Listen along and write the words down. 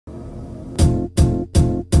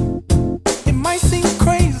might seem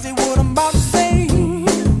crazy what I'm about to say.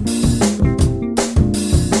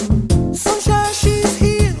 Sunshine, she's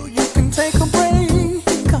here, you can take a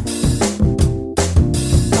break.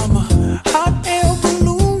 I'm a hot air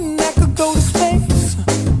balloon that could go to space.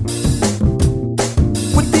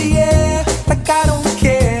 With the air, like I don't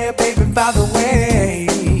care, baby, by the way.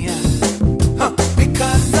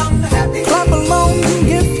 Because I'm happy. Clap along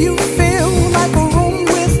if you feel like a room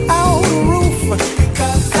without a roof.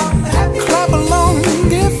 Because I'm happy. Clap along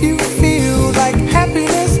if you feel like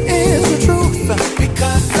happiness is the truth.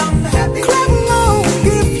 Because I'm happy. Clap along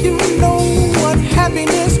if you know what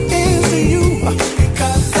happiness is to you.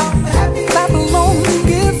 Because I'm happy. Clap along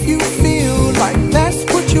if you feel like that's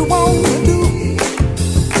what you want to do.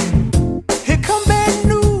 Here come bad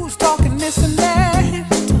news, talking this and that.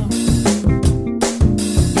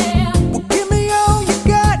 Well, give me all you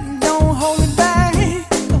got and don't hold it back.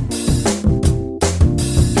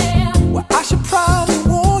 Well, I should probably